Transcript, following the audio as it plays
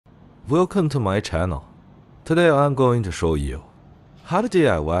Welcome to my channel. Today I'm going to show you how to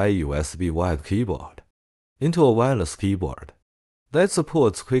DIY USB wired keyboard into a wireless keyboard that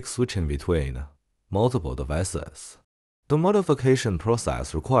supports quick switching between multiple devices. The modification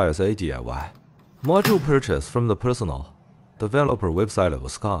process requires a DIY module purchase from the personal developer website of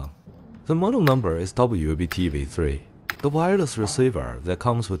SCOM. The model number is WBTV3, the wireless receiver that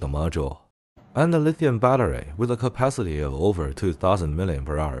comes with the module, and a lithium battery with a capacity of over 2000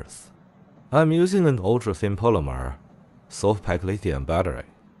 mAh. I'm using an ultra-thin polymer soft-pack lithium battery.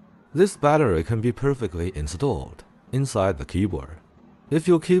 This battery can be perfectly installed inside the keyboard. If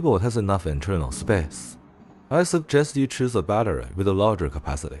your keyboard has enough internal space, I suggest you choose a battery with a larger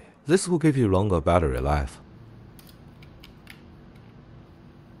capacity. This will give you longer battery life.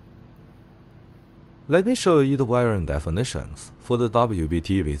 Let me show you the wiring definitions for the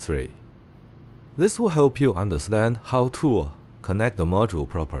WBTV3. This will help you understand how to connect the module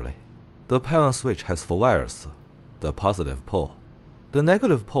properly. The power switch has 4 wires: the positive pole, the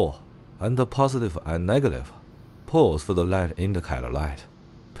negative pole, and the positive and negative poles for the LED indicator light.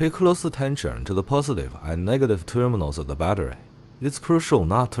 Pay close attention to the positive and negative terminals of the battery. It's crucial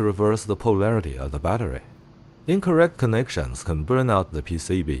not to reverse the polarity of the battery. Incorrect connections can burn out the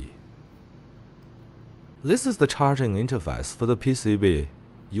PCB. This is the charging interface for the PCB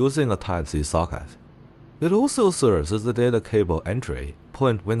using a Type-C socket. It also serves as the data cable entry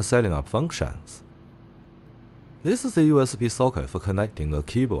point when setting up functions. This is the USB socket for connecting the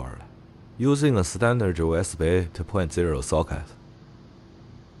keyboard using a standard USB 2.0 socket.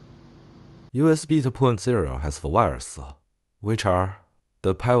 USB 2.0 has 4 wires, which are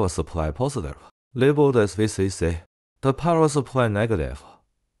the power supply positive, labeled as VCC, the power supply negative,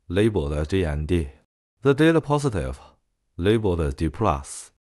 labeled as GND, the data positive, labeled as D+,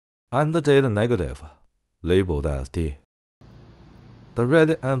 and the data negative, labeled as D. The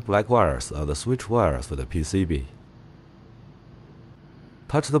red and black wires are the switch wires for the PCB.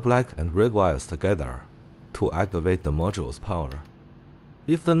 Touch the black and red wires together to activate the module's power.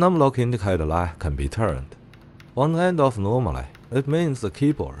 If the numlock indicator light can be turned on and off normally, it means the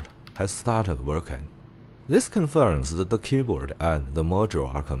keyboard has started working. This confirms that the keyboard and the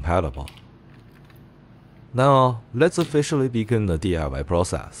module are compatible. Now, let's officially begin the DIY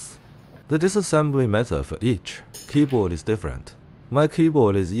process. The disassembly method for each keyboard is different. My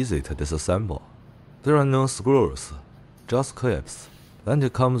keyboard is easy to disassemble. There are no screws, just clips, and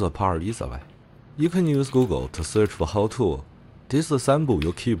it comes apart easily. You can use Google to search for how to disassemble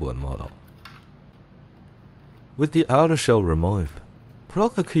your keyboard model. With the outer shell removed,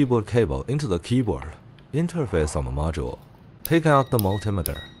 plug the keyboard cable into the keyboard interface on the module. Take out the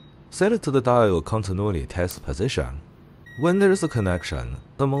multimeter. Set it to the dial continuity test position. When there is a connection,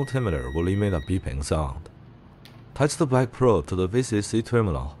 the multimeter will emit a beeping sound. Touch the black probe to the VCC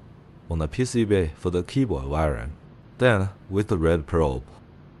terminal on the PCB for the keyboard wiring. Then, with the red probe,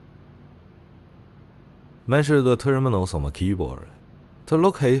 measure the terminals on the keyboard to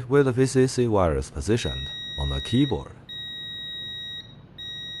locate where the VCC wire is positioned on the keyboard.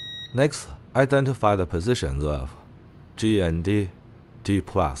 Next, identify the positions of G and D, D+,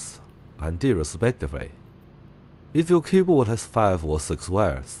 and D respectively. If your keyboard has 5 or 6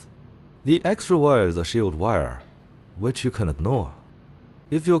 wires, the extra wire is a shield wire, which you can ignore.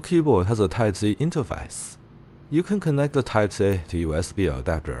 If your keyboard has a Type-C interface, you can connect the Type-C to USB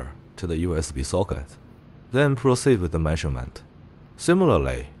adapter to the USB socket, then proceed with the measurement.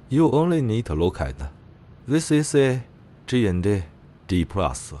 Similarly, you only need to locate VCC, GND, D+,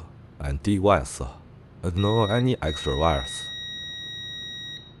 and D wires. Ignore any extra wires.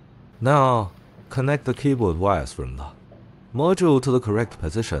 Now, connect the keyboard wires from the module to the correct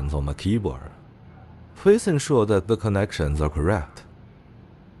positions on the keyboard. Please ensure that the connections are correct.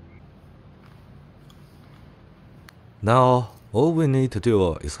 Now, all we need to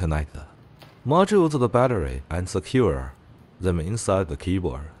do is connect the module to the battery and secure them inside the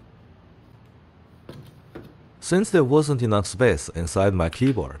keyboard. Since there wasn't enough space inside my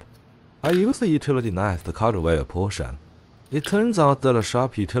keyboard, I used the utility knife to cut away a portion. It turns out that a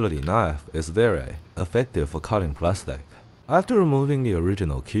sharp utility knife is very effective for cutting plastic. After removing the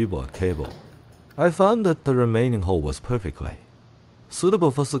original keyboard cable, I found that the remaining hole was perfectly suitable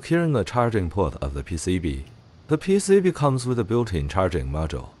for securing the charging port of the PCB. The PCB comes with a built-in charging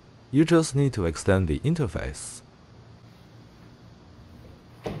module. You just need to extend the interface.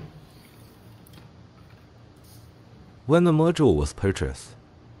 When the module was purchased,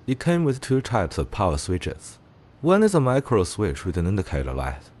 it came with 2 types of power switches. One is a micro switch with an indicator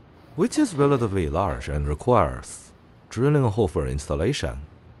light, which is relatively large and requires drilling a hole for installation.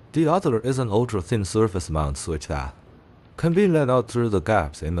 The other is an ultra-thin surface mount switch that can be let out through the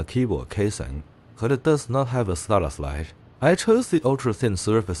gaps in the keyboard casing, but it does not have a status light. I chose the ultra-thin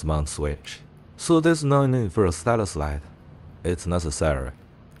surface mount switch, so there's no need for a status light. It's necessary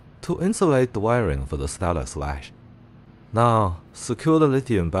to insulate the wiring for the status light. Now, secure the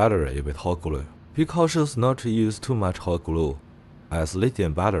lithium battery with hot glue. Be cautious not to use too much hot glue, as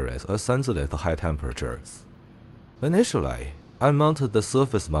lithium batteries are sensitive to high temperatures. Initially, I mounted the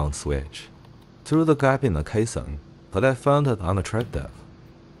surface mount switch through the gap in the casing, but I found it unattractive.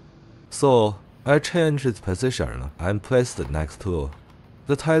 So, I changed its position and placed it next to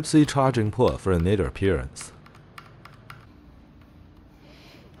the Type-C charging port for a neater appearance.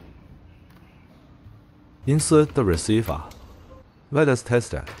 Insert the receiver. Let us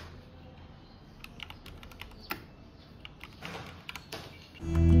test it.